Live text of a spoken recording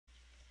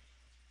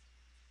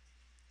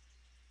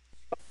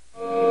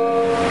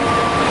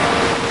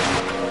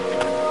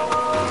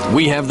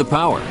We have the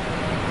power.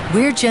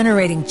 We're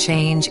generating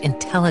change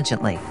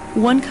intelligently.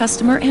 One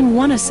customer and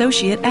one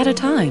associate at a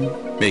time.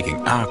 Making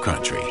our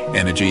country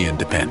energy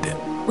independent.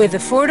 With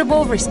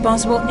affordable,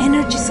 responsible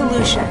energy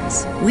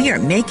solutions. We are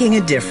making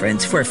a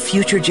difference for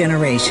future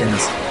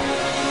generations.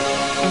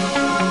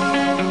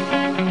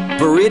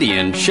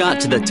 Veridian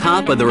shot to the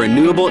top of the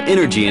renewable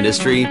energy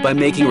industry by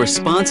making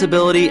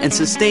responsibility and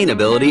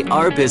sustainability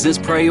our business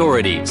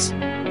priorities.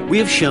 We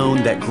have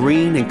shown that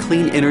green and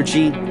clean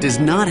energy does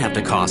not have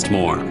to cost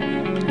more.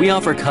 We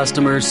offer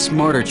customers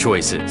smarter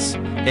choices,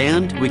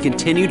 and we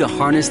continue to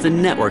harness the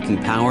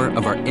networking power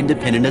of our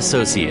independent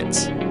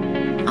associates.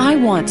 I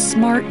want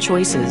smart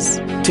choices.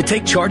 To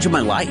take charge of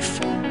my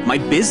life, my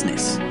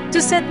business. To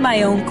set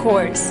my own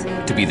course.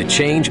 To be the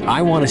change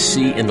I want to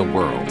see in the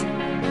world.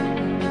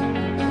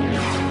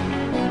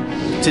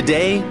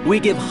 Today, we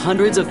give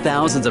hundreds of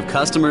thousands of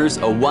customers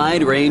a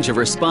wide range of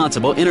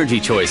responsible energy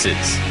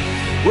choices.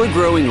 We're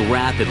growing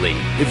rapidly,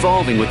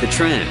 evolving with the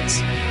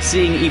trends,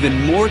 seeing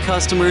even more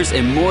customers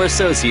and more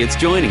associates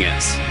joining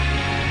us.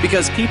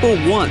 Because people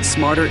want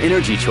smarter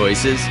energy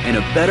choices and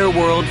a better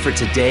world for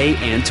today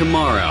and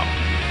tomorrow.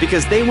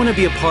 Because they want to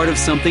be a part of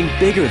something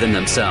bigger than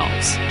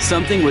themselves,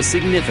 something with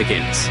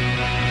significance.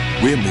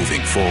 We're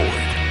moving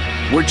forward.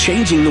 We're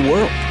changing the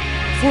world.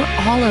 For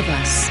all of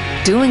us.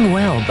 Doing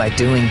well by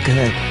doing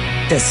good.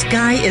 The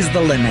sky is the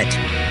limit.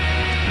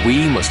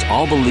 We must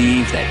all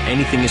believe that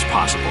anything is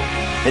possible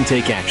and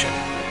take action.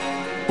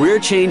 We're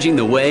changing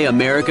the way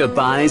America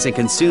buys and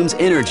consumes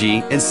energy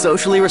in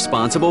socially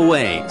responsible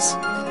ways.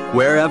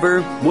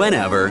 Wherever,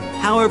 whenever,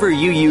 however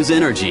you use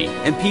energy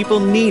and people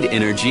need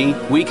energy,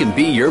 we can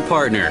be your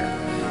partner.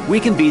 We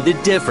can be the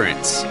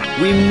difference.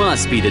 We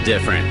must be the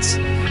difference.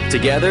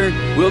 Together,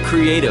 we'll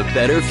create a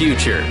better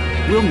future.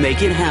 We'll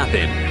make it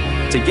happen.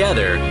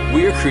 Together,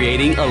 we're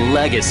creating a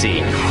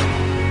legacy.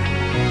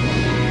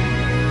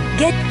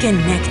 Get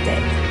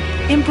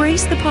connected.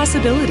 Embrace the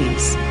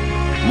possibilities.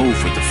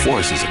 Move with the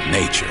forces of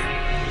nature.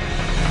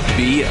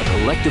 Be a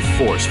collective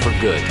force for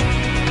good.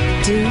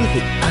 Do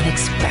the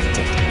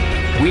unexpected.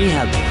 We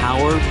have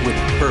power with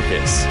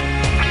purpose.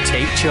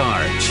 Take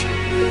charge.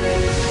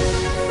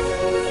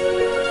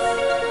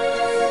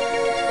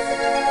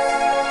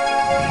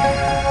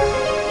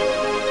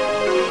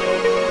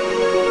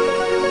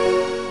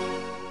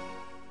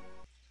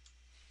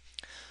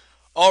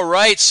 All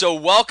right, so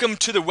welcome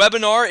to the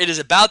webinar. It is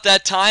about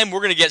that time. We're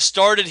going to get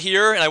started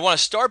here, and I want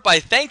to start by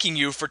thanking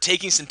you for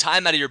taking some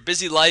time out of your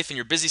busy life and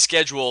your busy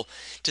schedule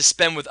to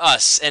spend with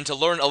us and to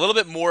learn a little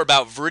bit more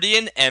about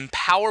Veridian and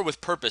Power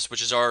with Purpose,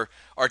 which is our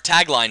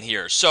tagline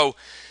here. So,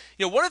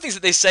 one of the things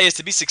that they say is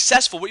to be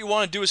successful, what you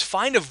want to do is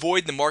find a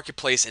void in the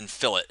marketplace and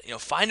fill it.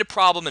 Find a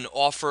problem and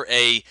offer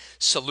a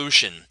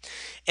solution.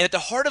 And at the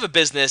heart of a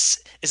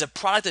business is a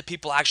product that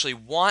people actually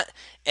want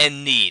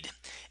and need.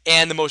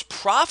 And the most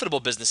profitable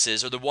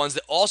businesses are the ones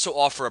that also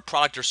offer a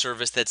product or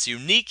service that's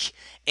unique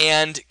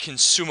and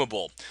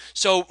consumable.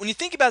 So when you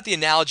think about the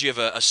analogy of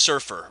a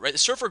surfer, right? The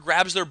surfer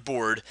grabs their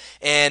board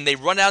and they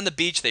run down the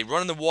beach, they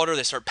run in the water,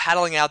 they start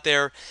paddling out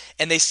there,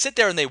 and they sit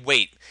there and they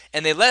wait.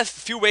 And they let a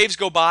few waves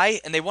go by,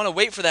 and they want to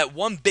wait for that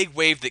one big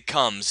wave that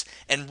comes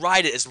and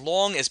ride it as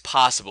long as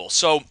possible.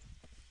 So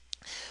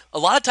a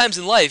lot of times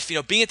in life,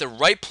 being at the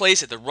right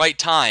place at the right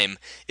time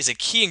is a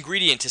key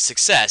ingredient to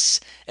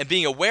success, and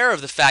being aware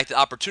of the fact that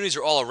opportunities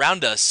are all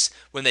around us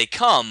when they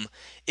come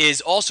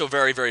is also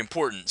very, very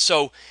important.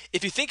 So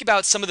if you think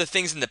about some of the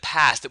things in the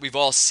past that we've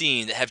all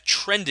seen that have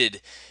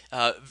trended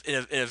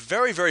in a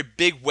very, very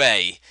big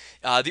way,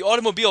 the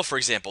automobile, for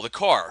example, the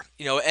car,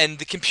 and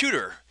the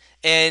computer,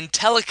 and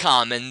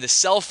telecom, and the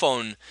cell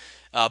phone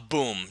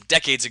boom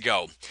decades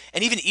ago,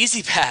 and even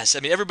E-ZPass. I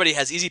mean, everybody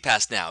has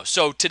E-ZPass now.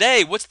 So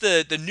today, what's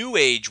the new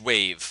age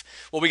wave?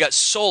 Well, we got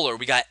solar,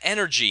 we got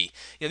energy.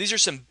 These are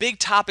some big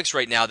topics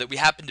right now that we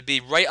happen to be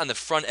right on the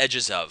front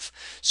edges of.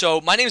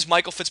 So my name is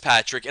Michael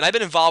Fitzpatrick, and I've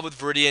been involved with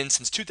Veridian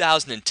since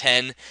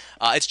 2010.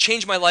 It's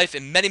changed my life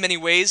in many, many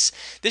ways.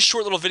 This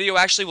short little video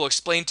actually will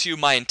explain to you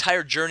my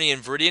entire journey in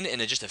Veridian in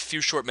just a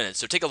few short minutes.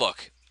 So take a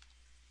look.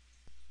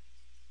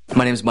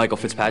 My name is Michael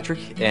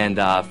Fitzpatrick, and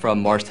from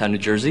Morristown, New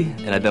Jersey,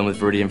 and I've been with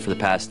Veridian for the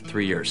past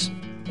 3 years.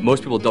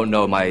 Most people don't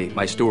know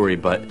my story,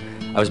 but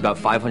I was about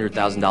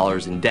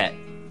 $500,000 in debt,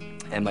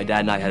 and my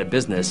dad and I had a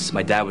business.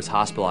 My dad was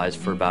hospitalized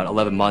for about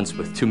 11 months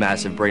with 2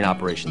 massive brain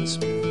operations,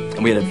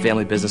 and we had a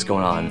family business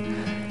going on,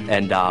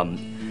 and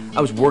I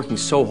was working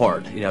so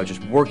hard,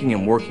 just working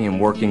and working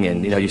and working,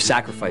 and you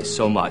sacrifice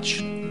so much,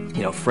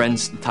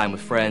 friends, time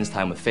with friends,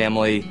 time with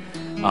family,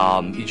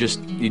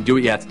 you do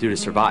what you have to do to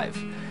survive.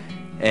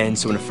 And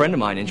so when a friend of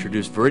mine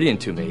introduced Veridian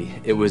to me,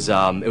 it was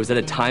at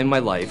a time in my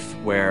life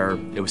where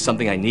it was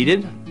something I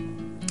needed,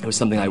 it was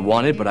something I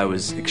wanted, but I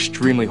was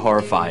extremely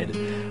horrified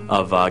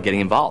of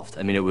getting involved.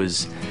 I mean, it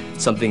was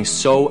something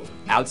so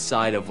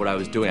outside of what I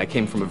was doing. I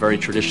came from a very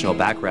traditional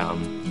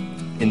background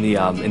in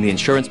the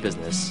insurance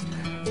business,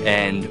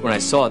 and when I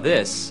saw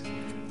this,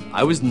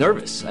 I was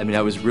nervous. I mean,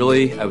 I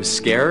was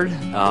scared.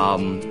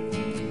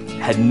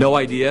 Had no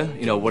idea,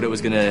 what it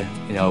was going to,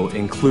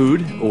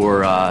 include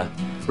or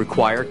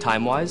require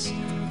time-wise,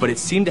 but it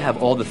seemed to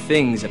have all the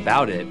things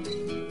about it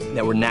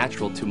that were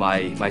natural to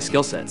my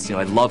skill sets.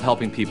 I love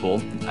helping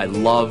people. I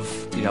love,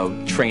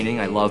 training.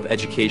 I love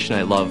education.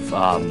 I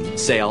love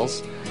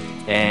sales.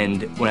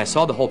 And when I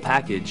saw the whole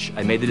package,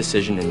 I made the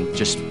decision and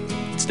just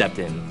stepped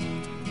in.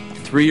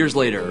 3 years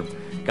later,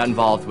 got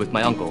involved with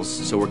my uncles,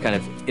 so we're kind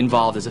of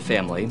involved as a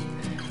family.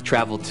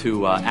 Traveled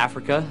to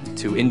Africa,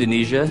 to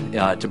Indonesia,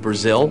 to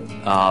Brazil.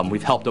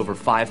 We've helped over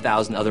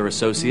 5,000 other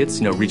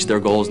associates, reach their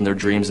goals and their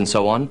dreams and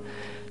so on.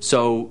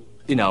 So,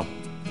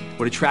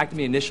 what attracted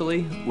me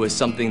initially was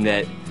something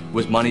that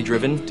was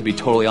money-driven, to be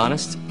totally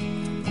honest.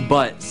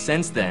 But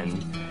since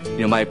then,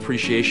 my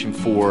appreciation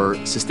for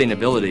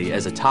sustainability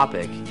as a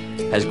topic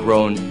has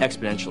grown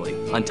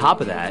exponentially. On top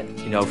of that,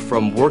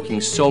 from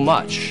working so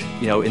much,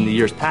 in the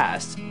years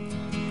past,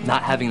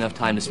 not having enough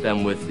time to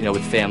spend with,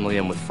 with family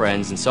and with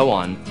friends and so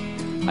on,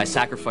 I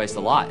sacrificed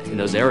a lot in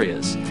those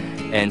areas.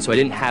 And so I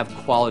didn't have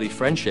quality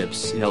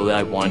friendships, that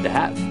I wanted to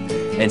have.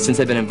 And since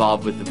I've been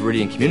involved with the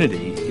Veridian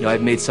community,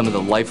 I've made some of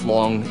the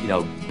lifelong,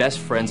 best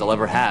friends I'll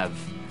ever have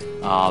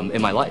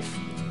in my life.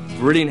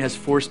 Veridian has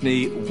forced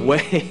me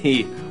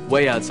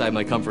way outside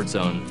my comfort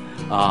zone.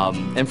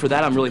 And for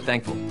that, I'm really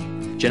thankful.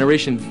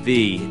 Generation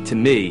V, to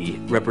me,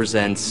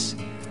 represents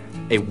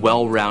a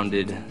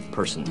well-rounded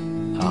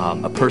person,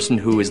 a person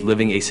who is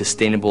living a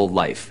sustainable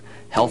life,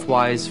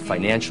 health-wise,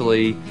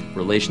 financially,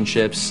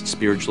 relationships,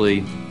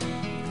 spiritually.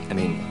 I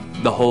mean,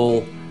 the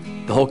whole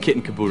kit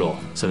and caboodle,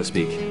 so to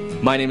speak.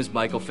 My name is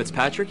Michael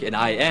Fitzpatrick, and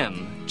I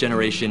am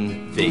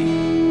Generation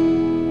V.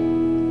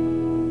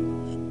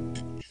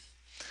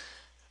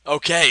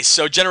 Okay,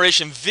 so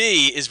Generation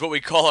V is what we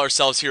call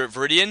ourselves here at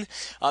Veridian.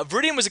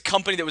 Veridian was a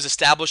company that was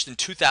established in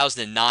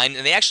 2009,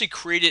 and they actually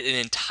created an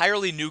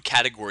entirely new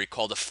category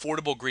called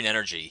affordable green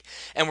energy.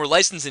 And we're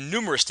licensed in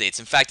numerous states.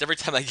 In fact, every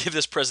time I give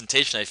this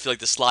presentation, I feel like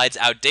the slide's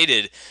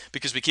outdated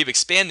because we keep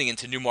expanding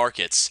into new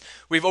markets.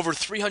 We have over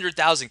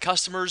 300,000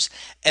 customers,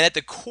 and at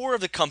the core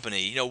of the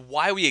company,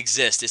 why we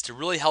exist is to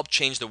really help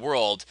change the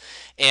world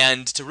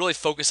and to really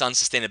focus on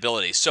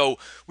sustainability. So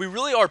we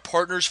really are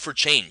partners for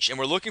change, and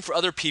we're looking for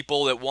other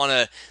people that want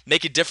to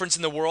make a difference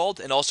in the world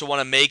and also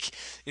want to make,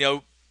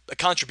 a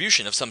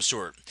contribution of some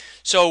sort.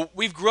 So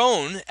we've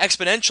grown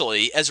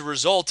exponentially as a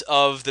result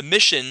of the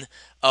mission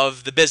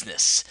of the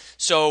business.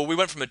 So we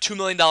went from a $2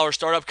 million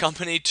startup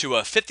company to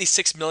a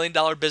 $56 million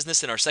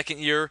business in our second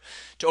year,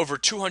 to over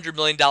 $200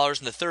 million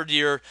in the third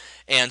year,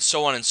 and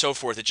so on and so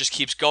forth. It just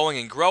keeps going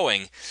and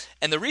growing.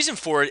 And the reason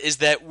for it is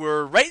that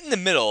we're right in the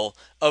middle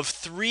of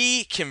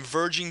three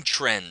converging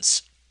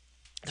trends.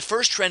 The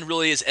first trend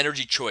really is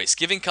energy choice,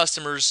 giving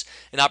customers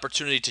an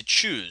opportunity to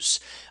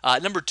choose.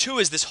 Number two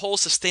is this whole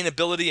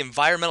sustainability,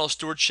 environmental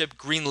stewardship,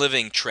 green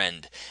living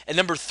trend. And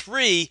number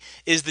three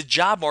is the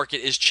job market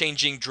is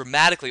changing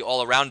dramatically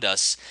all around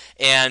us,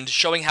 and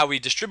showing how we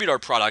distribute our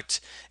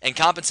product and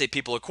compensate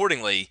people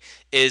accordingly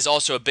is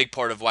also a big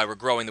part of why we're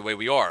growing the way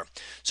we are.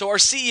 So our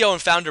CEO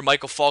and founder,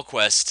 Michael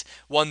Falquist,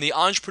 won the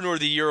Entrepreneur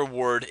of the Year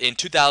award in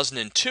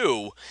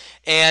 2002.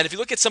 And if you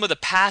look at some of the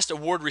past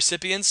award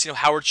recipients,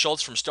 Howard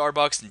Schultz from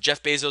Starbucks and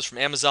Jeff Bezos from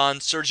Amazon,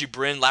 Sergey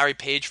Brin, Larry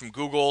Page from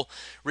Google,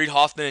 Reid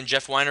Hoffman and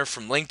Jeff Weiner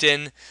from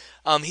LinkedIn,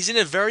 he's in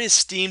a very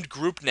esteemed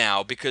group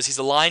now because he's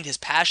aligned his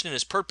passion and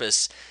his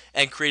purpose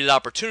and created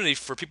opportunity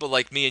for people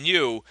like me and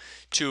you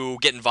to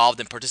get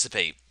involved and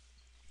participate.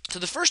 So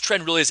the first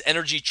trend really is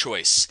energy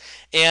choice.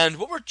 And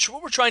what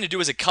we're trying to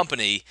do as a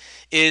company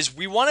is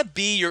we want to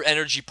be your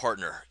energy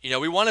partner.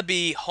 We want to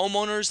be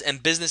homeowners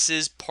and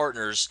businesses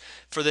partners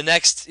for the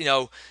next,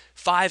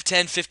 5,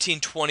 10, 15,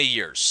 20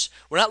 years.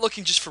 We're not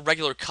looking just for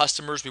regular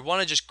customers. We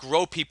want to just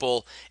grow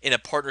people in a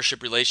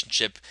partnership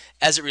relationship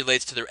as it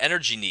relates to their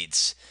energy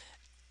needs.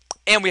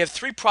 And we have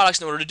three products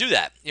in order to do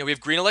that. We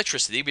have green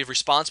electricity, we have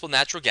responsible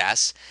natural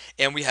gas,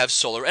 and we have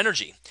solar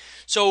energy.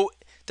 So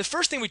the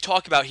first thing we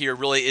talk about here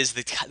really is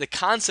the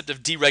concept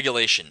of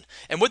deregulation.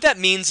 And what that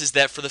means is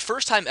that for the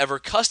first time ever,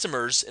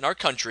 customers in our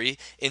country,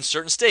 in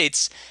certain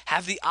states,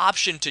 have the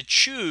option to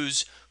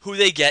choose who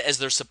they get as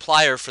their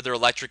supplier for their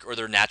electric or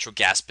their natural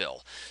gas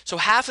bill. So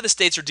half of the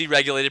states are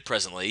deregulated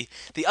presently,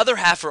 the other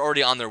half are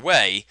already on their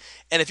way,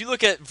 and if you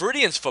look at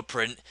Veridian's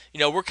footprint,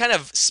 we're kind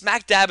of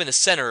smack dab in the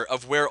center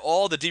of where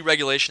all the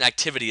deregulation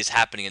activity is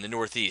happening in the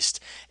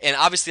Northeast. And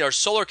obviously our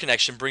solar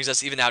connection brings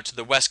us even out to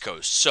the West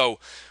Coast. So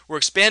we're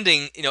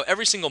expanding,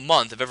 every single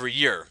month of every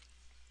year.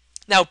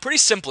 Now, pretty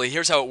simply,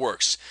 here's how it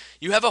works.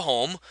 You have a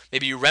home,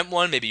 maybe you rent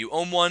one, maybe you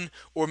own one,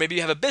 or maybe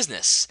you have a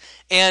business.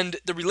 And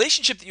the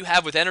relationship that you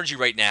have with energy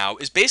right now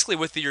is basically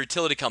with the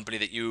utility company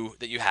that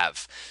you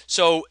have.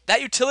 So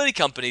that utility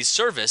company's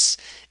service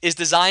is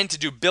designed to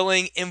do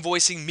billing,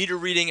 invoicing, meter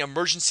reading,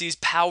 emergencies,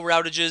 power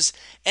outages,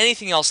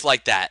 anything else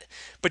like that.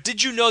 But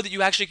did you know that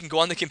you actually can go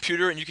on the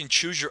computer and you can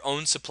choose your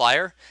own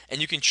supplier,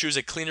 and you can choose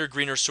a cleaner,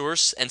 greener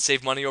source and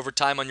save money over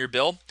time on your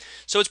bill?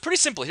 So it's pretty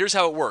simple. Here's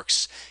how it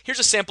works. Here's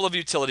a sample of a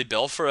utility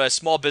bill for a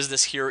small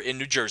business here in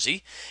New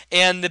Jersey.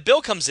 And the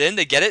bill comes in,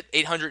 they get it,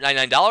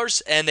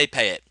 $899, and they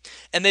pay it.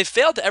 And they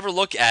failed to ever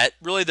look at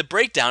really the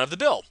breakdown of the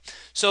bill.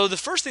 So the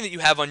first thing that you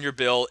have on your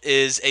bill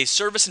is a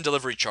service and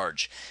delivery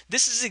charge.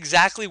 This is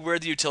exactly where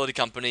the utility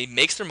company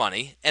makes their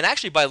money, and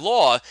actually by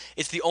law,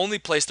 it's the only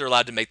place they're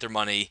allowed to make their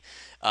money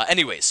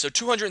anyways. So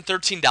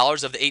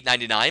 $213 of the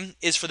 $899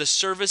 is for the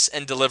service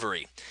and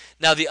delivery.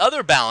 Now the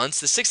other balance,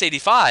 the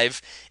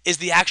 $685, is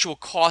the actual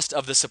cost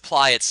of the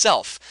supply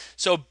itself.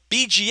 So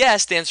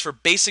BGS stands for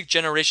Basic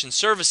Generation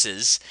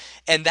Services,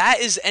 and that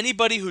is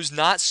anybody who's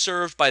not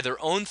served by their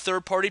own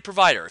third-party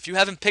provider. If you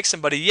haven't picked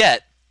somebody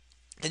yet,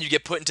 then you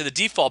get put into the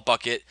default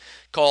bucket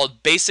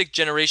called Basic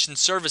Generation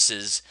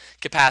Services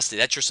Capacity.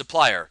 That's your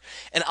supplier.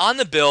 And on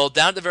the bill,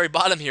 down at the very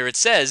bottom here, it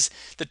says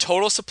the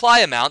total supply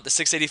amount, the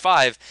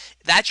 $685,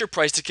 that's your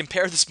price to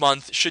compare this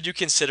month should you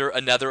consider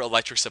another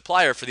electric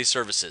supplier for these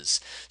services.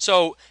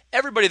 So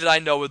everybody that I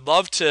know would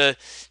love to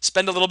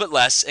spend a little bit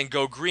less and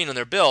go green on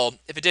their bill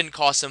if it didn't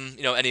cost them,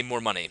 any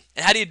more money.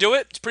 And how do you do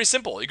it? It's pretty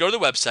simple. You go to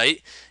the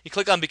website, you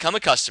click on Become a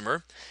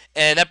Customer,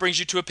 and that brings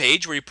you to a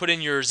page where you put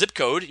in your zip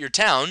code, your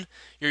town,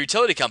 your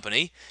utility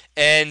company,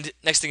 and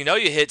next thing you know,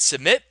 you hit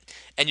Submit,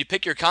 and you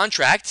pick your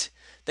contract.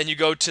 Then you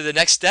go to the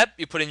next step,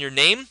 you put in your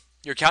name,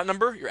 your account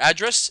number, your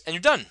address, and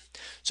you're done.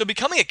 So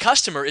becoming a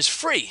customer is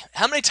free.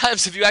 How many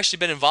times have you actually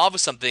been involved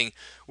with something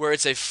where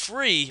it's a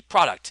free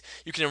product?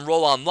 You can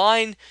enroll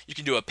online, you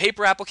can do a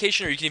paper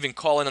application, or you can even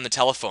call in on the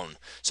telephone.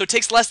 So it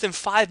takes less than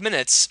 5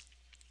 minutes,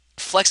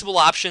 flexible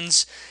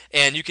options,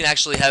 and you can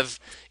actually have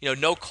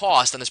no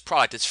cost on this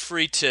product. It's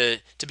free to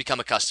become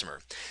a customer.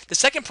 The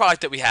second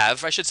product that we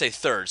have, I should say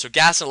third, so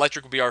gas and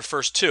electric will be our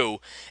first two,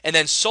 and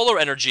then solar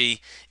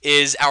energy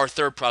is our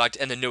third product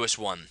and the newest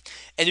one.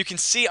 And you can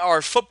see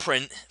our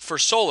footprint for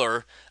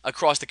solar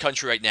across the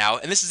country right now,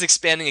 and this is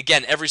expanding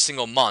again every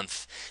single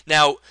month.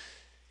 Now,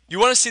 you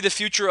want to see the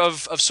future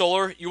of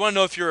solar? You want to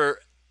know if you're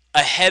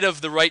ahead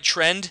of the right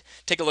trend?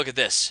 Take a look at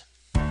this.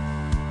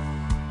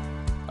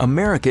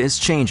 America is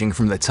changing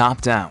from the top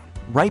down,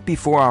 right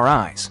before our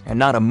eyes, and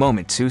not a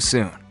moment too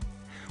soon.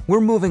 We're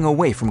moving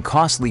away from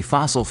costly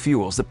fossil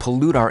fuels that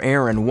pollute our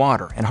air and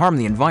water and harm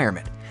the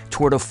environment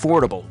toward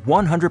affordable,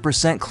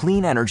 100%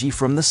 clean energy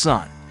from the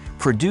sun,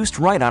 produced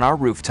right on our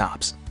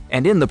rooftops.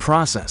 And in the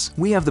process,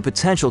 we have the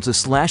potential to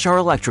slash our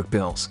electric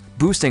bills,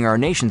 boosting our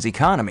nation's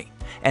economy,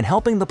 and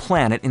helping the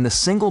planet in the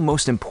single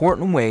most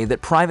important way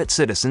that private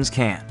citizens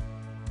can.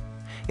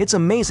 It's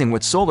amazing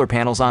what solar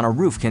panels on a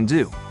roof can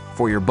do,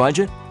 for your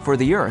budget, for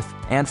the earth,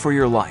 and for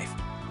your life.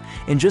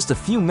 In just a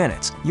few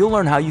minutes, you'll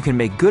learn how you can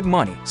make good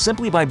money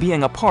simply by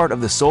being a part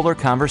of the solar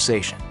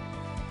conversation.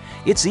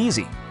 It's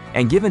easy,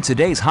 and given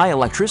today's high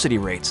electricity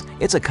rates,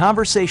 it's a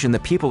conversation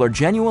that people are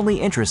genuinely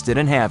interested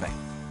in having.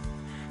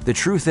 The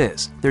truth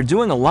is, they're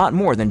doing a lot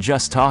more than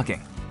just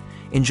talking.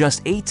 In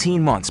just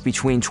 18 months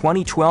between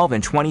 2012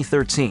 and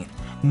 2013,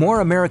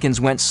 more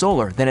Americans went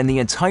solar than in the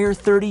entire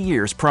 30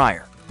 years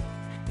prior.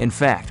 In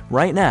fact,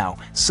 right now,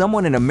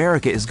 someone in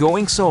America is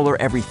going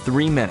solar every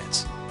 3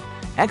 minutes.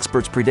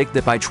 Experts predict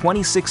that by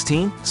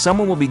 2016,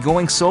 someone will be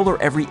going solar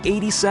every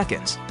 80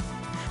 seconds.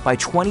 By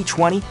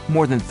 2020,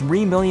 more than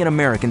 3 million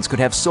Americans could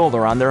have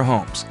solar on their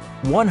homes,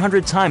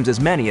 100 times as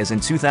many as in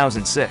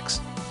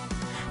 2006.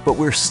 But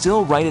we're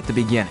still right at the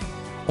beginning.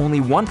 Only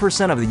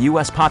 1% of the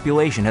U.S.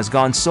 population has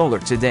gone solar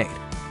to date.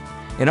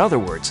 In other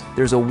words,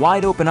 there's a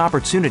wide open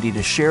opportunity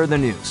to share the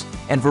news,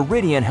 and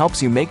Veridian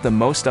helps you make the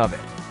most of it.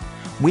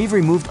 We've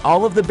removed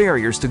all of the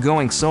barriers to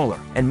going solar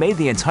and made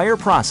the entire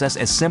process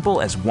as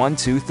simple as 1,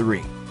 2,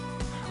 3.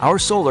 Our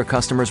solar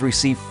customers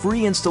receive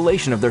free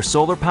installation of their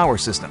solar power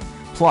system,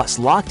 plus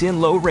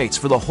locked-in low rates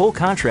for the whole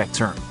contract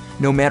term,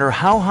 no matter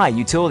how high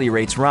utility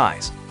rates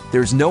rise.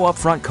 There's no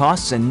upfront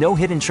costs and no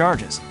hidden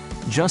charges,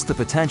 just the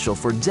potential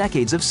for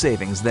decades of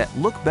savings that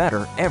look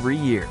better every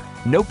year.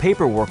 No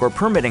paperwork or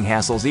permitting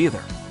hassles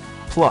either.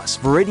 Plus,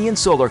 Veridian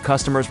Solar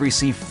customers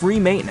receive free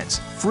maintenance,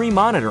 free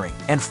monitoring,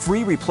 and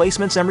free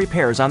replacements and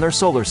repairs on their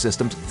solar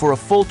systems for a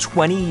full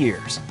 20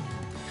 years.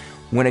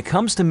 When it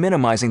comes to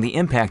minimizing the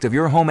impact of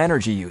your home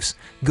energy use,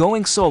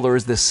 going solar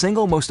is the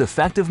single most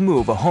effective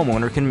move a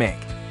homeowner can make.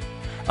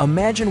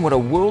 Imagine what a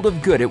world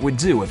of good it would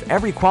do if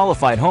every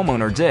qualified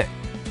homeowner did.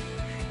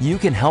 You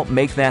can help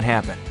make that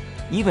happen.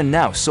 Even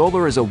now,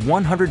 solar is a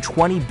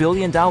 $120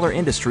 billion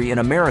industry in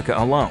America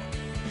alone.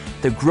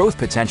 The growth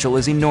potential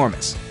is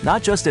enormous,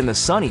 not just in the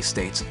sunny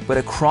states, but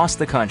across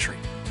the country,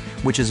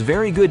 which is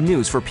very good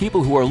news for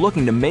people who are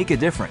looking to make a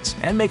difference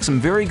and make some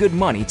very good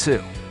money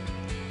too.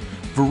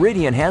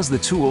 Veridian has the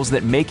tools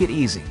that make it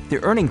easy,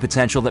 the earning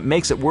potential that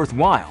makes it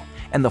worthwhile,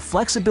 and the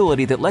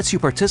flexibility that lets you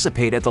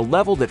participate at the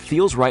level that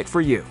feels right for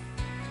you.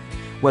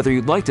 Whether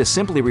you'd like to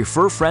simply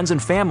refer friends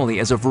and family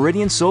as a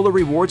Veridian Solar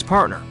Rewards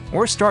partner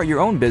or start your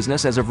own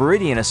business as a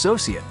Veridian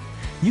associate,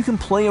 you can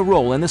play a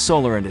role in the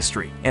solar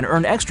industry and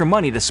earn extra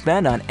money to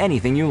spend on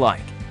anything you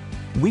like.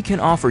 We can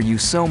offer you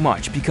so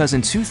much because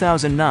in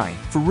 2009,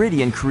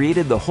 Veridian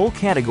created the whole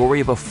category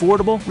of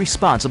affordable,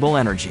 responsible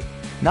energy.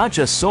 Not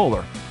just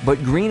solar,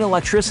 but green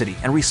electricity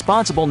and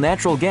responsible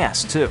natural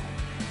gas too.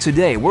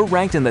 Today, we're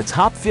ranked in the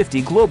top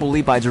 50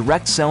 globally by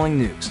Direct Selling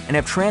News and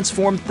have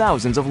transformed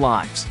thousands of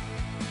lives.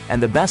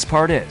 And the best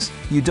part is,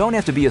 you don't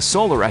have to be a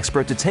solar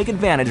expert to take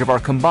advantage of our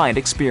combined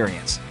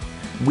experience.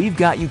 We've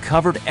got you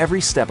covered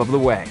every step of the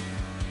way.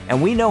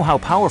 And we know how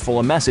powerful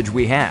a message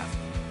we have.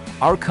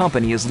 Our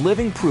company is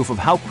living proof of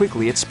how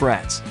quickly it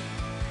spreads.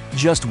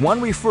 Just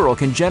one referral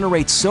can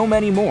generate so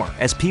many more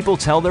as people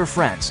tell their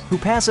friends who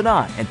pass it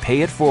on and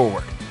pay it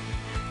forward.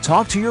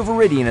 Talk to your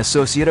Veridian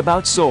associate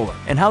about solar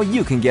and how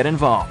you can get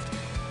involved.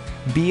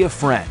 Be a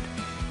friend.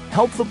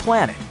 Help the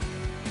planet.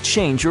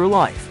 Change your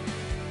life.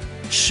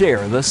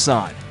 Share the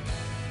sun.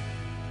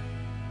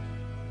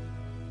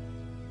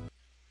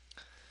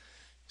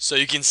 So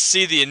you can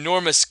see the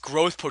enormous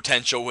growth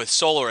potential with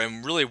solar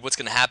and really what's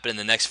going to happen in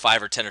the next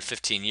 5 or 10 or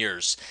 15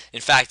 years.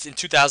 In fact, in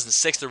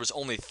 2006, there was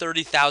only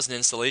 30,000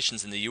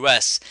 installations in the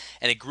U.S.,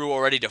 and it grew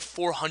already to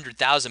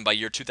 400,000 by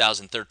year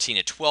 2013,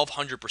 a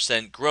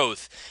 1,200%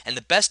 growth. And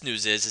the best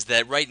news is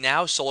that right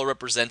now, solar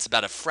represents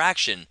about a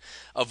fraction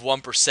of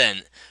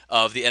 1%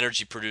 of the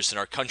energy produced in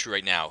our country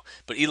right now.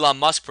 But Elon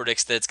Musk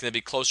predicts that it's going to be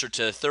closer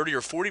to 30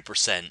 or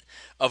 40%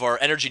 of our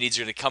energy needs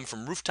are going to come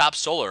from rooftop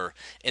solar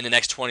in the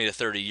next 20 to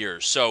 30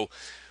 years. So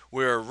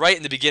we're right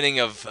in the beginning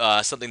of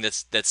something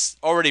that's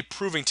already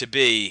proving to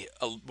be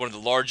one of the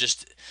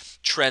largest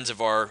trends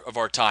of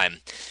our time.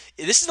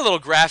 This is a little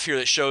graph here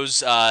that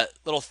shows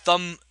little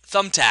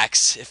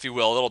thumbtacks, if you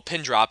will, little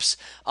pin drops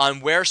on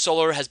where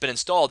solar has been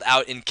installed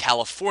out in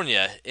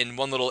California in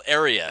one little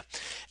area.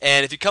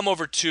 And if you come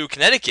over to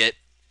Connecticut,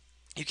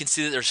 you can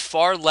see that there's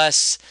far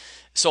less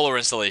solar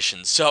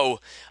installations. So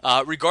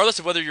regardless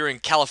of whether you're in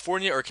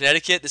California or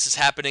Connecticut, this is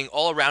happening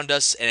all around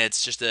us, and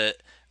it's just a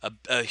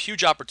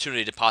huge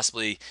opportunity to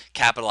possibly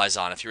capitalize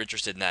on if you're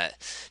interested in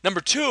that. Number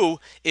 2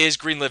 is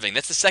green living.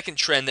 That's the second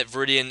trend that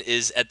Veridian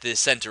is at the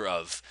center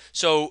of.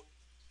 So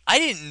I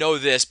didn't know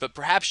this, but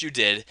perhaps you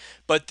did,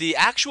 but the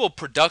actual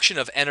production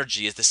of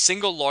energy is the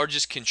single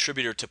largest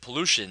contributor to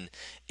pollution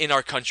in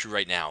our country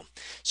right now.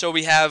 So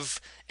we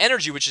have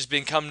energy, which has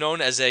become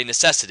known as a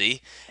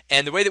necessity,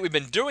 and the way that we've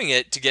been doing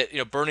it to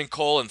get burning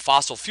coal and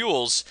fossil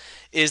fuels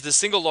is the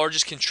single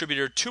largest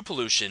contributor to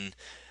pollution.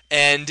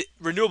 And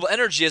renewable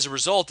energy, as a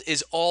result,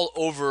 is all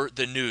over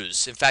the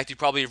news. In fact, you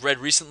probably read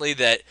recently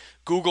that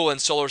Google and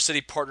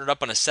SolarCity partnered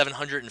up on a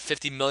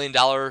 $750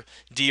 million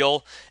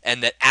deal,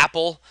 and that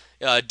Apple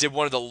did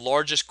one of the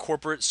largest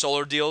corporate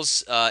solar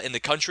deals in the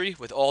country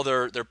with all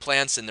their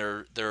plants and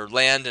their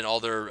land and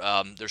all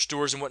their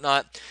stores and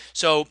whatnot.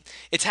 So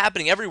it's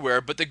happening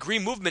everywhere, but the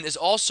green movement is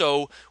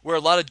also where a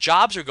lot of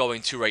jobs are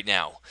going to right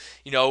now.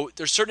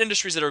 There's certain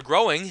industries that are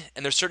growing,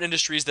 and there's certain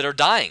industries that are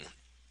dying.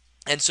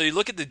 And so you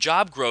look at the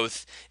job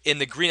growth in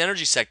the green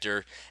energy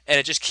sector, and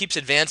it just keeps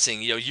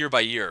advancing, year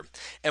by year.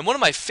 And one of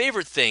my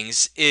favorite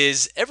things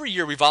is every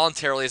year we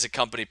voluntarily as a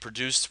company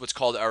produce what's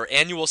called our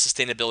annual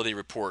sustainability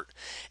report.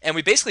 And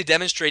we basically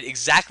demonstrate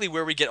exactly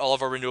where we get all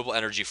of our renewable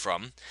energy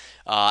from,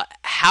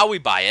 how we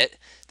buy it,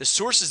 the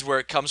sources where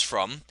it comes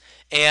from,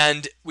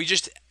 and we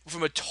just,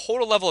 from a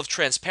total level of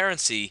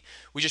transparency,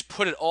 we just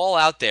put it all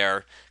out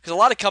there, because a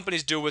lot of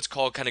companies do what's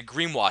called kind of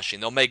greenwashing.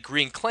 They'll make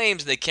green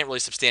claims and they can't really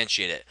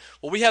substantiate it.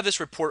 Well, we have this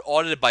report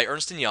audited by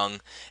Ernst &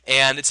 Young,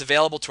 and it's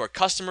available to our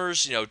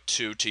customers,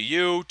 to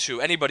you,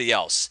 to anybody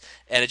else,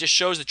 and it just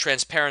shows the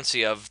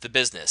transparency of the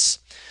business.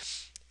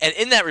 And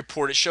in that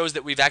report, it shows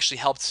that we've actually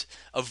helped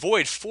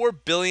avoid 4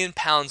 billion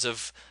pounds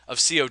of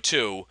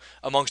CO2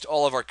 amongst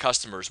all of our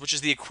customers, which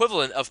is the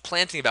equivalent of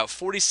planting about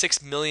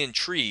 46 million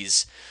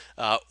trees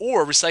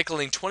or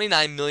recycling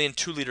 29 million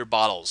 2-liter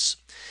bottles.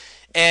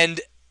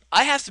 And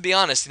I have to be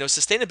honest,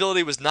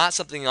 sustainability was not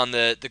something on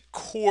the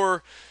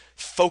core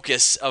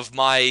focus of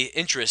my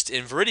interest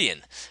in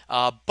Veridian.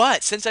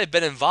 But since I've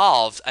been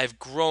involved, I've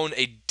grown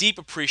a deep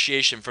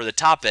appreciation for the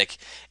topic,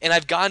 and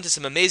I've gone to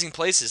some amazing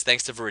places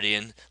thanks to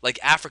Veridian, like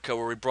Africa,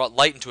 where we brought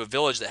light into a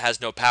village that has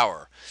no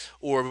power.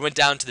 Or we went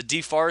down to the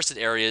deforested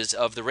areas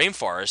of the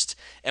rainforest,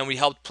 and we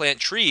helped plant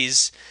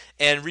trees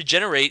and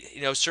regenerate,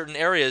 certain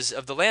areas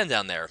of the land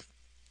down there.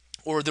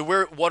 Or the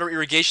water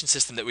irrigation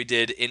system that we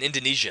did in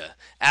Indonesia.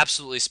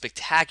 Absolutely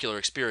spectacular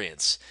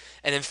experience.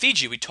 And in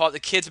Fiji, we taught the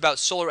kids about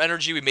solar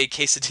energy. We made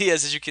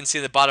quesadillas, as you can see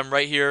in the bottom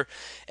right here.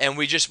 And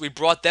we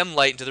brought them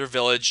light into their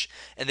village,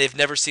 and they've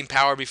never seen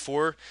power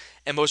before.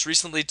 And most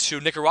recently to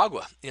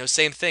Nicaragua,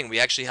 same thing. We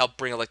actually helped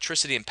bring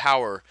electricity and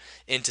power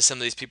into some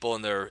of these people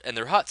in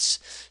their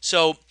huts.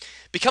 So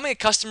becoming a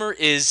customer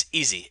is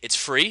easy. It's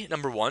free,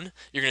 number one.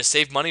 You're going to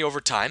save money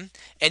over time,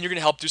 and you're going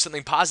to help do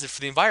something positive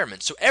for the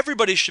environment. So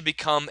everybody should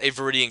become a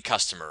Veridian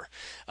customer.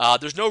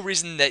 There's no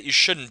reason that you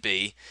shouldn't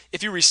be.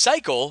 If you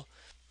recycle,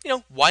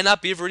 why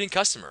not be a Veridian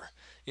customer?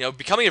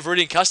 Becoming a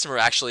Veridian customer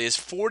actually is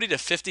 40 to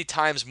 50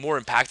 times more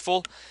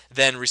impactful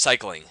than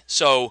recycling.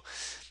 So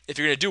if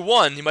you're going to do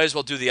one, you might as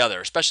well do the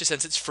other, especially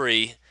since it's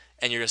free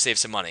and you're going to save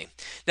some money.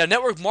 Now,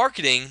 network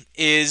marketing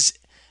is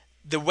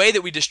the way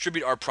that we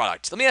distribute our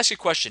product. Let me ask you a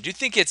question. Do you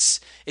think it's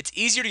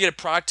easier to get a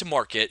product to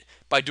market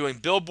by doing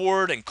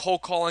billboard and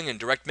cold calling and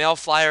direct mail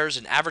flyers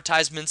and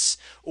advertisements,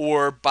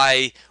 or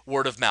by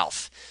word of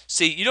mouth?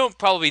 See, you don't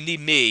probably need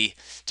me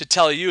to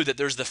tell you that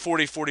there's the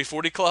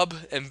 40-40-40 club,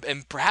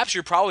 and perhaps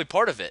you're probably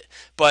part of it.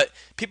 But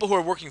people who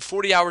are working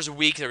 40 hours a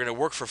week, they're going to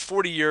work for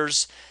 40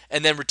 years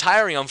and then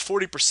retiring on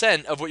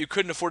 40% of what you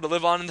couldn't afford to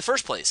live on in the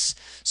first place.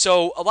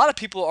 So a lot of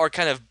people are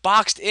kind of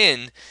boxed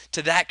in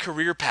to that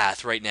career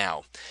path right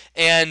now.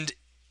 And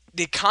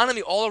the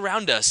economy all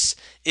around us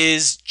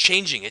is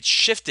changing. It's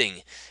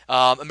shifting.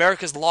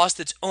 America's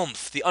lost its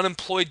oomph. The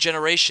unemployed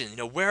generation,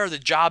 where are the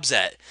jobs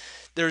at?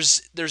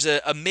 There's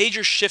a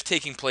major shift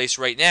taking place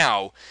right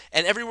now,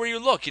 and everywhere you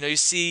look, you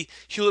see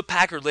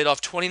Hewlett-Packard laid off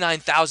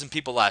 29,000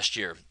 people last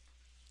year.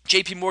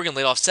 JP Morgan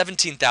laid off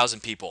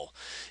 17,000 people.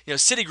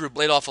 Citigroup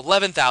laid off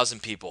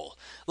 11,000 people.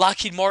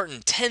 Lockheed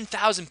Martin,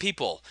 10,000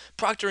 people.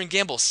 Procter &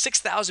 Gamble,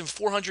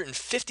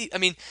 6,450. I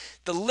mean,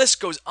 the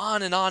list goes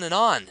on and on and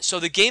on. So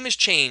the game has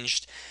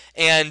changed,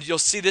 and you'll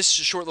see this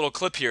short little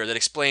clip here that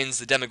explains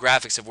the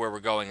demographics of where we're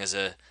going as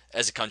a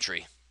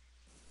country.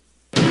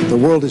 The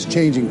world is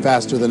changing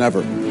faster than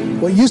ever.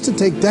 What used to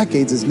take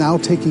decades is now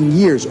taking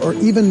years or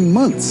even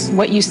months.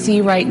 What you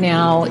see right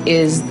now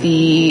is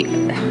the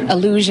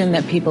illusion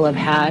that people have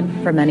had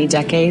for many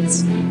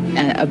decades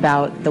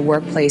about the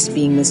workplace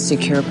being this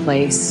secure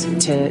place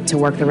to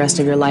work the rest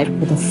of your life.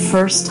 For the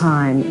first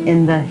time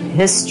in the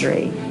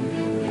history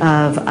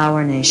of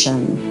our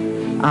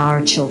nation,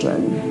 our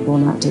children will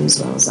not do as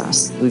well as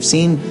us. We've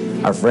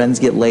seen our friends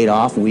get laid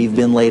off. We've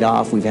been laid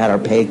off. We've had our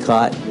pay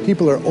cut.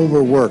 People are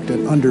overworked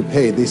and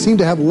underpaid. They seem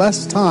to have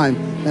less time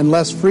and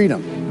less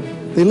freedom.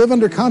 They live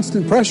under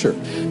constant pressure.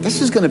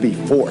 This is going to be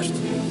forced.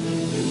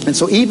 And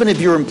so even if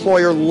your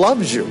employer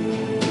loves you,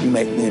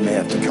 they may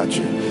have to cut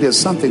you. There's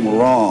something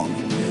wrong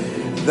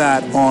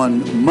that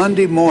on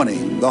Monday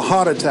morning, the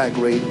heart attack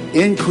rate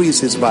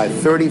increases by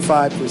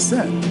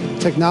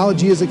 35%.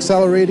 Technology is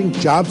accelerating.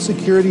 Job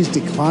security is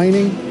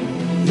declining.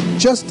 It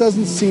just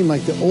doesn't seem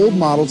like the old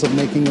models of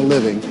making a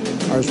living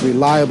are as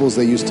reliable as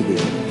they used to be.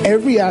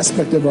 Every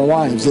aspect of our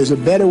lives, there's a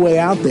better way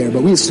out there,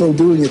 but we're still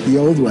doing it the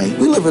old way.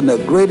 We live in the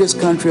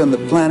greatest country on the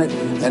planet,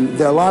 and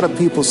there are a lot of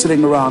people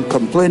sitting around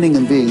complaining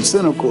and being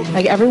cynical.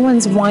 Like,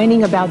 everyone's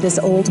whining about this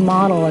old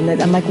model,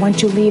 and I'm like, why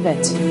don't you leave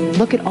it?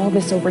 Look at all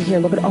this over here.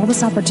 Look at all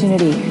this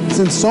opportunity.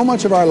 Since so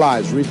much of our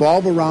lives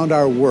revolve around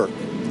our work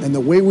and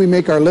the way we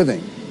make our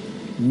living,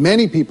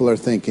 many people are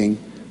thinking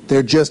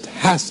there just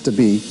has to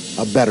be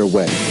a better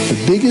way.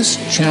 The biggest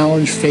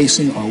challenge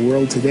facing our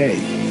world today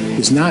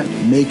is not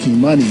making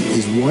money,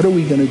 is what are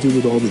we going to do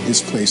with all the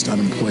displaced,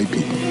 unemployed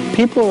people?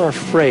 People are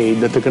afraid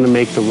that they're going to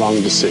make the wrong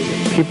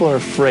decision. People are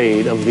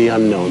afraid of the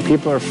unknown.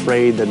 People are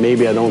afraid that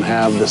maybe I don't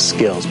have the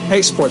skills.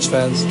 Hey, sports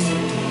fans,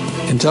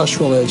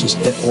 industrial age is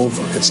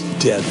over. It's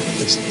dead.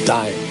 It's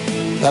dying.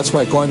 That's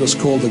why going to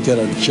school to get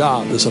a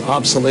job is an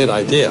obsolete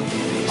idea.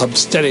 A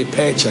steady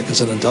paycheck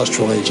is an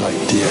industrial age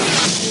idea.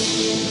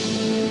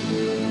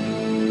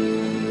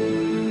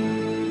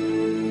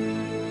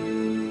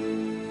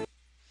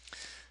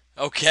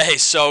 Okay,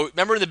 so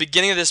remember in the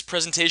beginning of this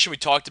presentation we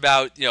talked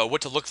about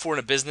what to look for in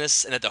a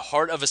business, and at the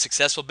heart of a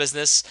successful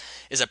business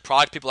is a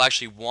product people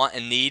actually want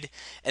and need,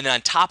 and then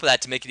on top of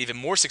that, to make it even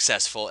more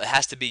successful, it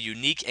has to be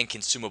unique and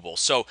consumable.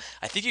 So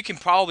I think you can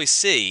probably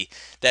see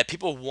that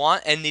people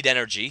want and need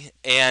energy,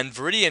 and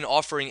Veridian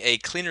offering a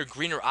cleaner,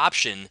 greener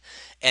option,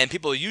 and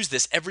people use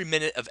this every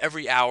minute of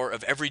every hour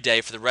of every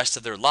day for the rest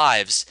of their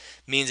lives,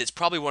 means it's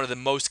probably one of the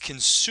most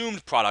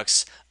consumed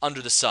products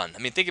under the sun. I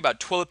mean, think about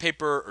toilet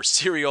paper or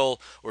cereal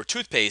or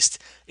toothpaste,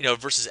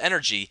 versus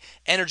energy.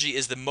 Energy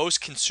is the most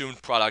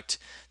consumed product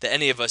that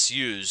any of us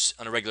use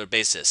on a regular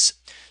basis.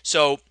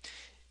 So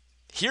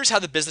here's how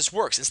the business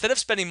works. Instead of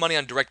spending money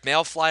on direct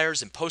mail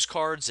flyers and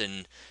postcards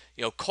and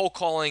cold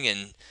calling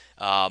and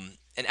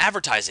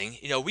advertising,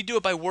 we do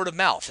it by word of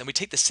mouth, and we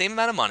take the same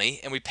amount of money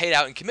and we pay it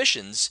out in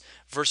commissions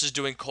versus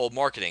doing cold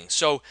marketing.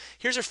 So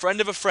here's a friend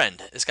of a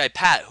friend, this guy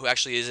Pat, who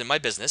actually is in my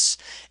business,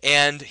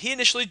 and he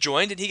initially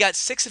joined, and he got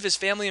 6 of his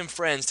family and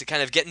friends to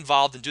kind of get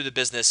involved and do the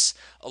business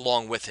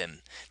along with him.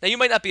 Now, you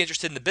might not be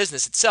interested in the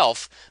business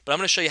itself, but I'm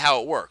going to show you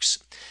how it works.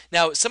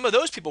 Now, some of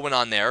those people went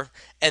on there,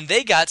 and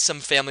they got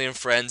some family and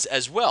friends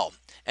as well,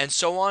 and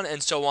so on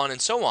and so on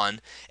and so on,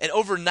 and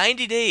over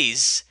 90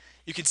 days,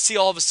 you can see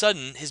all of a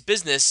sudden his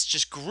business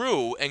just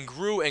grew and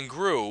grew and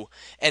grew,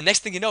 and next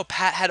thing you know,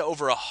 Pat had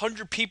over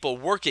 100 people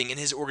working in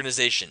his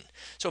organization.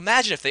 So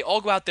imagine if they all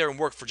go out there and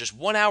work for just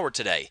 1 hour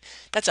today.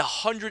 That's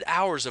 100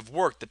 hours of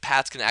work that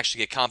Pat's going to actually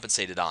get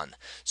compensated on.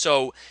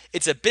 So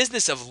it's a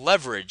business of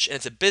leverage, and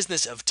it's a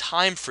business of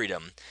time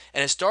freedom,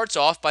 and it starts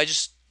off by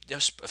just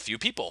a few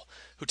people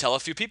who tell a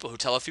few people who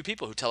tell a few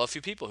people who tell a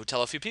few people who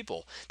tell a few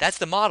people. That's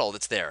the model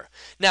that's there.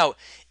 Now,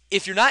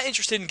 if you're not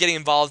interested in getting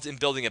involved in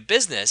building a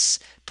business,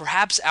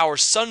 perhaps our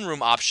sunroom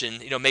option,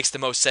 makes the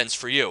most sense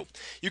for you.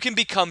 You can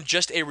become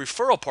just a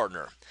referral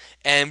partner,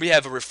 and we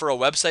have a referral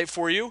website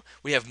for you.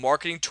 We have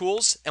marketing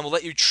tools, and we'll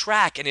let you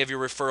track any of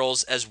your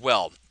referrals as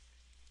well.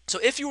 So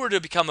if you were to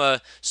become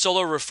a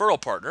solar referral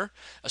partner,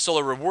 a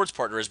solar rewards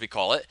partner as we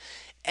call it,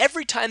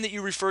 every time that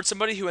you referred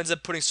somebody who ends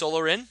up putting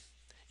solar in,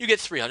 you get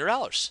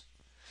 $300.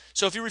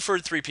 So if you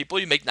referred 3 people,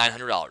 you make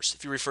 $900.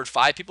 If you referred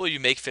 5 people, you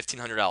make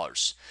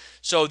 $1,500.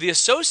 So the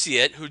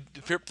associate,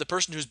 the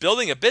person who's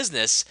building a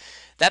business,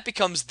 that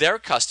becomes their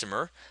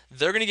customer.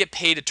 They're going to get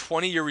paid a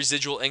 20-year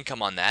residual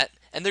income on that,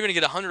 and they're going to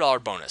get a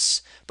 $100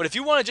 bonus. But if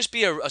you want to just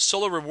be a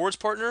solar rewards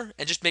partner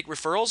and just make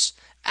referrals,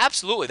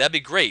 absolutely, that'd be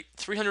great.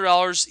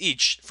 $300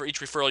 each for each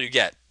referral you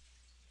get.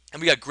 And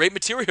we got great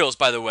materials,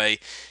 by the way,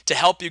 to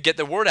help you get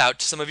the word out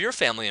to some of your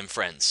family and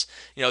friends,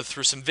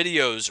 through some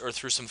videos or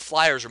through some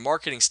flyers or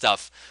marketing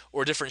stuff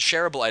or different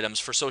shareable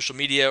items for social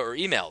media or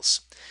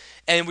emails.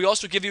 And we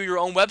also give you your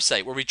own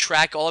website where we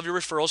track all of your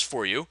referrals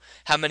for you,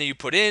 how many you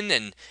put in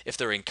and if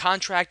they're in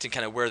contract and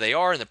kind of where they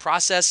are in the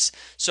process.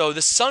 So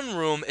the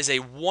Sunroom is a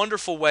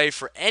wonderful way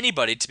for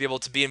anybody to be able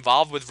to be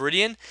involved with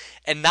Veridian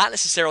and not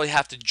necessarily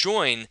have to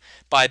join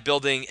by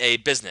building a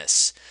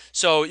business.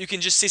 So you can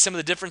just see some of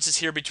the differences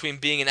here between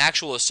being an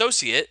actual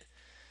associate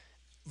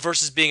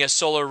versus being a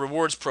solar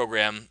rewards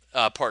program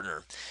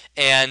partner.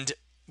 And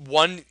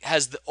one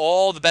has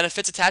all the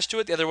benefits attached to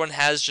it. The other one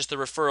has just the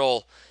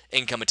referral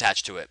income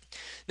attached to it.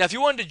 Now, if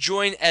you wanted to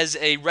join as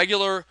a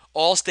regular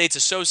all states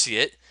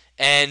associate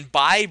and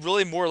buy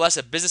really more or less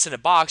a business in a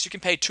box, you can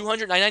pay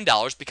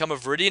 $299, become a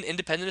Veridian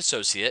independent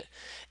associate,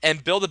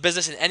 and build a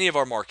business in any of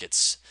our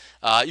markets.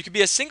 You could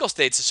be a single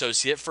states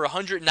associate for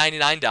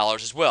 $199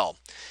 as well.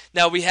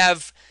 Now, we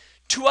have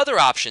 2 other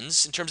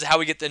options in terms of how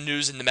we get the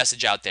news and the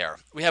message out there.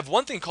 We have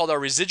one thing called our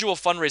residual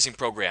fundraising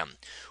program,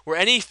 where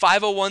any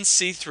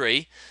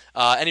 501c3,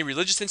 any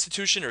religious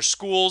institution or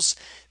schools,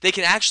 they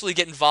can actually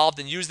get involved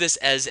and use this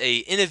as a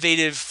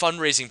innovative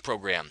fundraising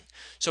program.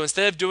 So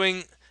instead of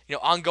doing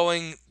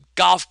ongoing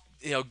golf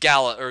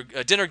gala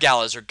or dinner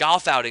galas or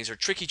golf outings or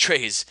tricky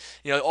trays,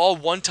 all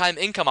one-time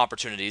income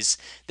opportunities,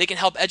 they can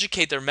help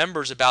educate their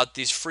members about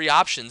these free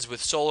options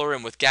with solar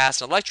and with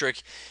gas and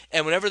electric.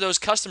 And whenever those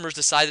customers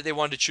decide that they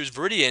wanted to choose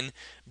Veridian,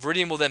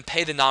 Veridian will then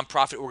pay the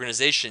nonprofit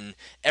organization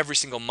every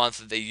single month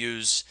that they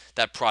use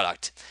that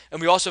product. And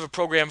we also have a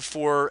program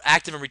for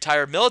active and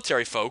retired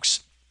military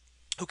folks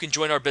who can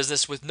join our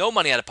business with no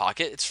money out of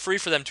pocket. It's free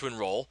for them to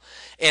enroll,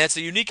 and it's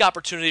a unique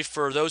opportunity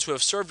for those who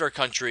have served our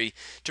country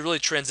to really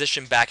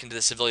transition back into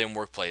the civilian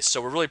workplace.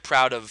 So we're really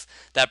proud of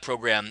that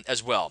program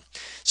as well.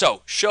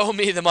 So show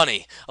me the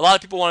money. A lot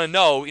of people want to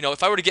know,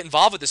 if I were to get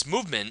involved with this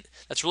movement,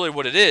 that's really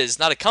what it is,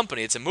 not a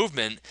company, it's a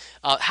movement.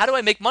 How do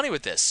I make money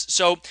with this?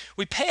 So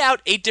we pay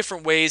out 8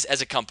 different ways as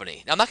a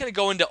company. Now I'm not going to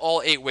go into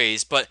all 8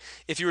 ways, but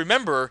if you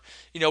remember,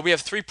 we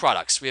have 3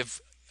 products. We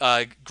have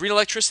green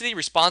electricity,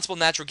 responsible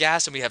natural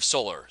gas, and we have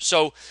solar.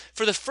 So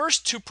for the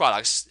first 2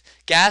 products,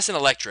 gas and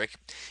electric,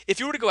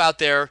 if you were to go out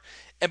there,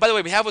 and by the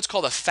way, we have what's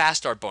called a fast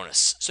start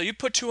bonus. So you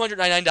put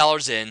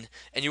 $299 in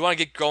and you want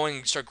to get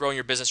going, start growing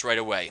your business right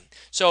away.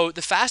 So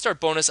the fast start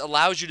bonus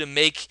allows you to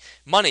make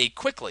money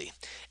quickly.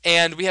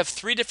 And we have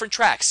 3 different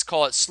tracks,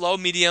 call it slow,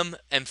 medium,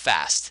 and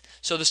fast.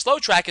 So the slow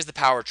track is the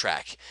power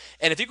track.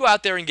 And if you go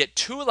out there and get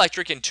 2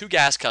 electric and 2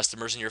 gas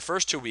customers in your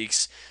first 2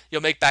 weeks,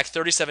 you'll make back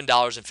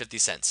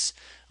 $37.50.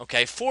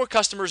 Okay, 4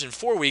 customers in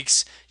 4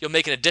 weeks, you'll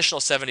make an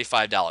additional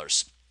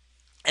 $75.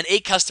 And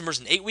 8 customers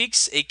in 8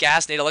 weeks, 8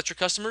 gas and 8 electric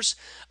customers,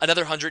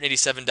 another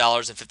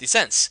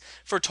 $187.50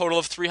 for a total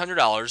of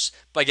 $300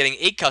 by getting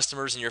 8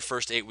 customers in your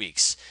first 8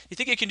 weeks. You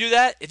think you can do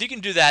that? If you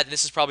can do that, then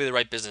this is probably the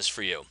right business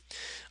for you.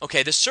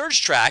 Okay, the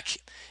surge track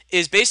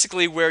is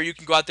basically where you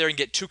can go out there and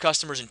get 2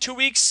 customers in 2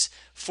 weeks,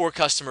 4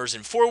 customers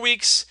in 4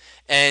 weeks,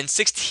 and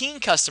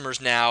 16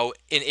 customers now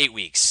in 8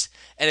 weeks.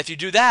 And if you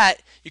do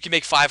that, you can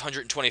make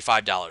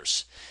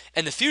 $525.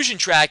 And the Fusion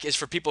track is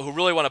for people who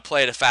really want to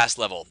play at a fast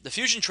level. The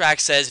Fusion track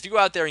says if you go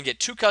out there and get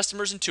 2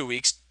 customers in 2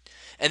 weeks,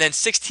 and then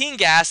 16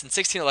 gas and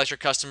 16 electric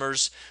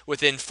customers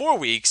within 4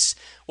 weeks,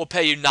 we'll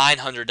pay you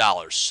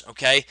 $900.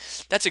 Okay,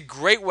 that's a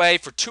great way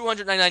for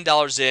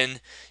 $299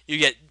 in. You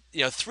get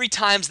 3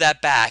 times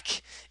that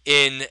back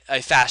in a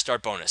fast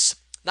start bonus.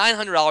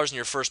 $900 in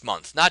your first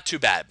month. Not too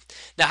bad.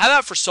 Now, how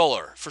about for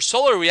solar? For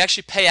solar, we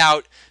actually pay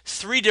out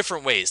 3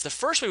 different ways. The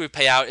first way we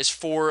pay out is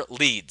for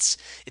leads.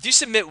 If you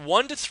submit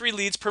 1 to 3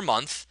 leads per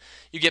month,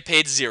 you get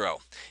paid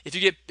 $0.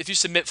 If you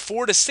submit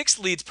 4 to 6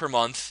 leads per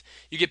month,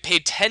 you get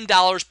paid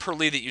 $10 per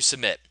lead that you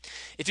submit.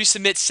 If you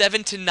submit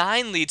 7 to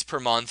 9 leads per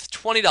month,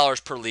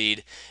 $20 per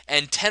lead,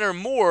 and 10 or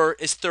more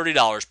is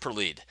 $30 per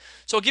lead.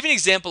 So I'll give you an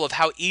example of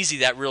how easy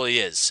that really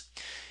is.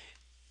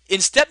 In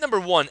step number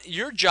 1,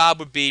 your job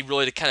would be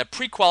really to kind of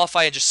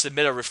pre-qualify and just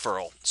submit a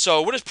referral. So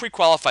what does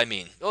pre-qualify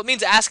mean? Well, it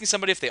means asking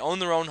somebody if they own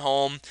their own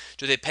home,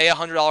 do they pay a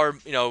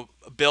 $100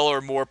 bill or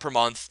more per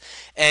month,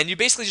 and you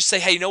basically just say,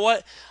 hey, you know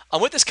what?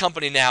 I'm with this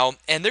company now,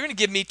 and they're going to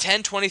give me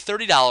 $10,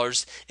 $20,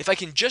 $30 if I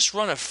can just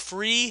run a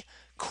free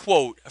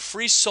quote, a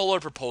free solar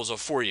proposal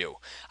for you.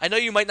 I know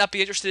you might not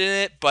be interested in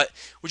it, but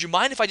would you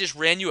mind if I just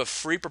ran you a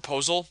free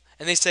proposal?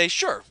 And they say,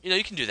 sure,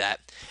 you can do that.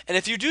 And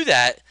if you do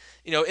that,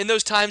 in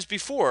those times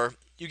before,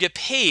 you get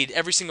paid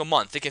every single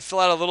month. They can fill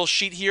out a little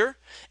sheet here,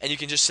 and you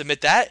can just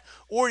submit that,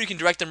 or you can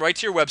direct them right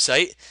to your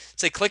website.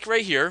 Say, click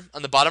right here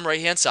on the bottom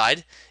right-hand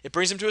side. It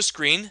brings them to a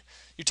screen.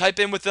 You type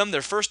in with them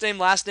their first name,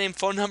 last name,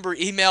 phone number,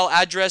 email,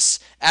 address,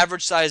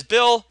 average size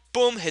bill.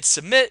 Boom, hit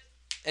submit,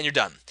 and you're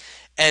done.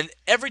 And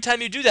every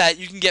time you do that,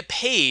 you can get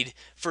paid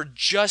for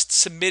just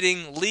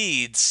submitting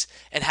leads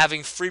and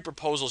having free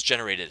proposals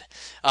generated.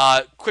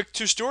 Quick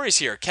two stories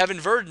here. Kevin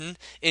Verdon,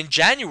 in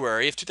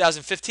January of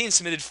 2015,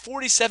 submitted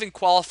 47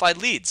 qualified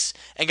leads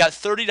and got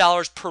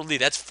 $30 per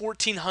lead. That's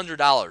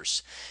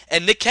 $1,400.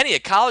 And Nick Kenny, a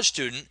college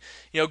student,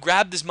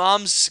 grabbed his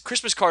mom's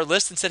Christmas card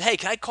list and said, hey,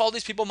 can I call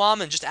these people,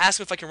 Mom, and just ask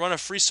them if I can run a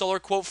free solar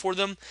quote for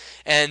them?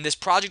 And this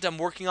project I'm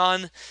working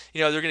on,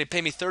 they're going to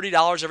pay me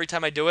 $30 every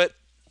time I do it.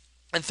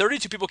 And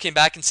 32 people came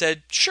back and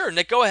said, sure,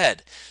 Nick, go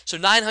ahead. So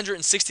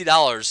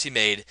 $960 he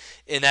made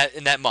in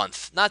that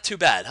month. Not too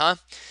bad, huh?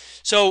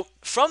 So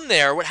from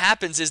there, what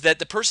happens is that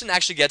the person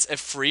actually gets a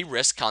free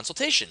risk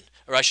consultation,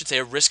 or I should say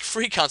a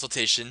risk-free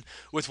consultation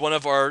with one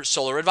of our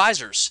solar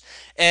advisors.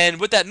 And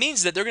what that means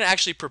is that they're going to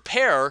actually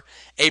prepare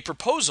a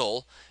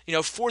proposal,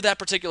 for that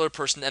particular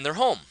person and their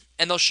home.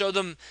 And they'll show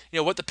them,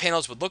 what the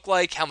panels would look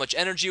like, how much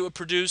energy it would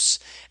produce,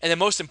 and then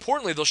most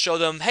importantly, they'll show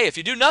them, hey, if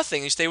you do nothing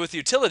and you stay with the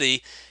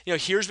utility,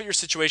 here's what your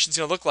situation's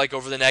going to look like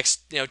over the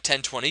next,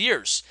 10, 20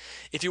 years.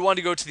 If you want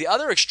to go to the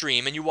other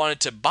extreme and you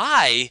wanted to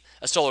buy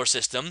a solar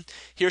system,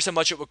 here's how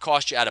much it would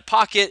cost you out of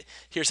pocket,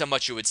 here's how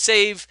much you would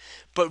save.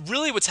 But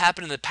really what's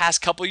happened in the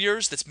past couple of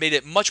years that's made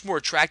it much more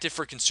attractive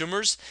for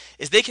consumers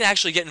is they can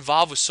actually get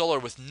involved with solar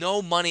with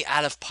no money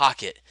out of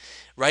pocket.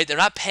 Right? They're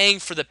not paying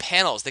for the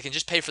panels. They can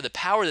just pay for the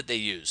power that they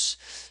use.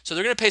 So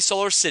they're going to pay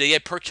SolarCity a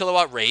per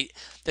kilowatt rate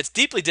that's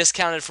deeply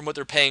discounted from what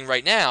they're paying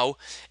right now,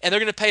 and they're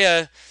going to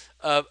pay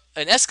an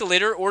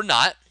escalator or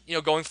not,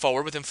 going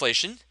forward with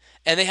inflation,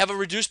 and they have a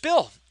reduced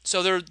bill.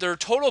 So their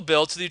total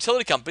bill to the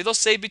utility company, they'll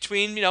save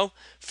between, $40, $50,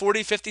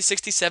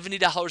 $60,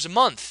 $70 a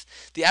month.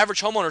 The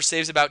average homeowner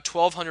saves about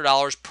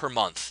 $1,200 per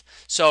month.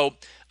 So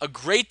a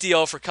great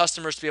deal for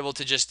customers to be able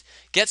to just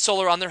get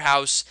solar on their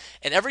house.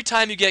 And every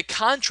time you get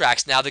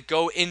contracts now that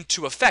go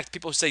into effect,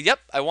 people say, yep,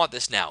 I want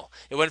this now.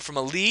 It went from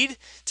a lead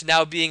to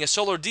now being a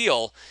solar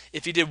deal.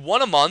 If you did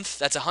 1 a month,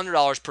 that's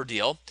 $100 per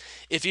deal.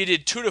 If you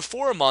did 2 to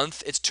 4 a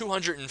month, it's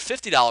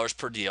 $250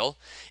 per deal.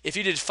 If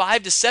you did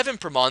 5 to 7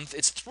 per month,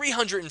 it's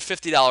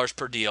 $350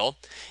 per deal.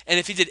 And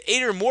if you did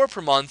 8 or more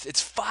per month,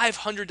 it's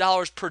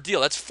 $500 per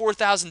deal. That's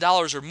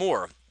 $4,000 or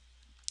more.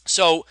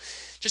 So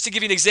just to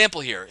give you an example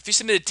here, if you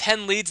submitted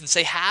 10 leads and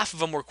say half of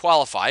them were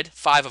qualified,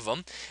 5 of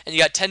them, and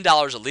you got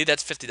 $10 a lead,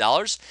 that's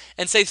 $50,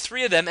 and say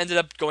 3 of them ended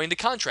up going to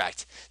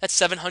contract, that's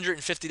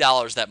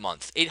 $750 that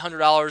month,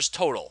 $800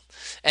 total,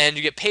 and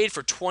you get paid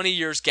for 20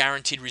 years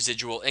guaranteed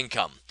residual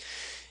income.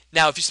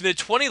 Now, if you submitted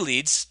 20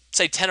 leads,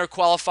 say 10 are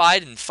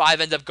qualified and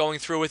 5 end up going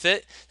through with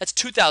it, that's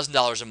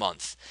 $2,000 a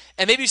month.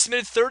 And maybe you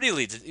submitted 30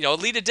 leads, a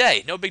lead a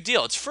day, no big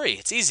deal, it's free,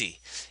 it's easy.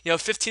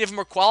 15 of them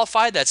are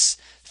qualified, that's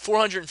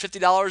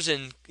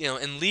 $450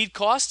 in lead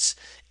costs.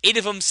 8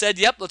 of them said,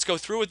 yep, let's go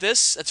through with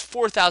this. That's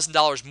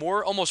 $4,000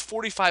 more, almost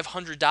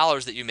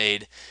 $4,500 that you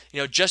made,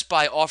 just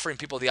by offering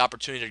people the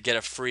opportunity to get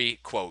a free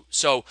quote.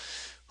 So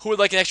who would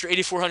like an extra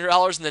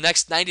 $8,400 in the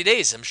next 90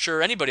 days? I'm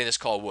sure anybody in this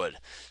call would.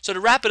 So to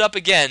wrap it up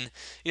again,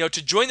 to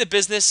join the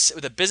business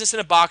with a Business in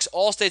a Box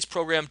all states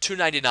program,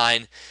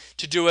 $299.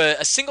 To do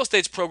a single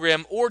states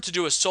program or to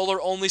do a solar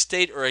only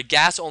state or a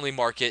gas only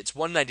market, it's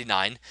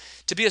 $199.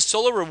 To be a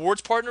solar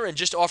rewards partner and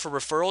just offer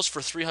referrals for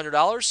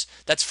 $300,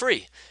 that's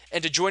free.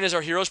 And to join as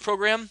our Heroes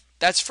program,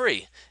 that's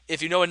free.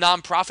 If you know a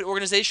nonprofit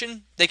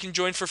organization, they can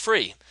join for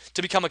free.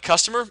 To become a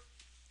customer,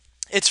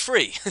 it's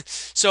free.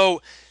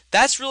 So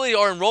that's really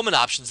our enrollment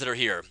options that are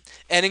here.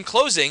 And in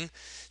closing,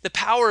 the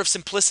power of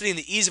simplicity and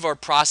the ease of our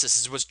process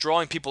is what's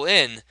drawing people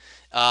in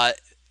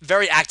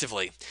very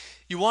actively.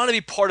 You want to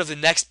be part of the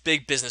next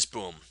big business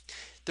boom.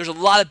 There's a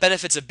lot of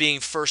benefits of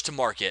being first to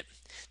market.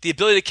 The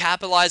ability to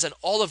capitalize on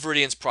all of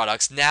Veridian's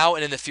products now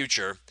and in the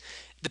future.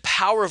 The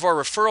power of our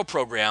referral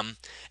program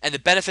and the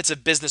benefits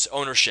of business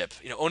ownership,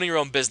 owning your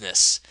own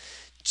business.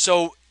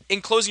 So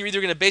in closing, you're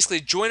either going to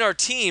basically join our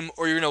team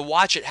or you're going to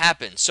watch it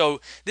happen. So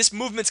this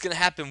movement's going to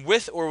happen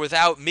with or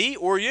without me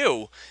or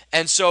you.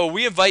 And so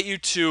we invite you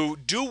to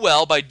do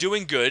well by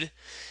doing good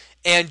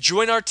and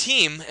join our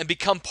team and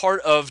become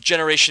part of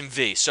Generation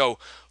V. So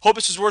hope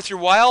this was worth your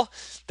while.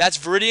 That's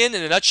Veridian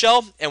in a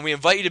nutshell, and we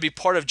invite you to be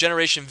part of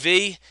Generation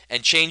V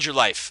and change your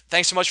life.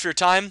 Thanks so much for your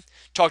time.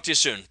 Talk to you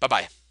soon.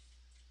 Bye-bye.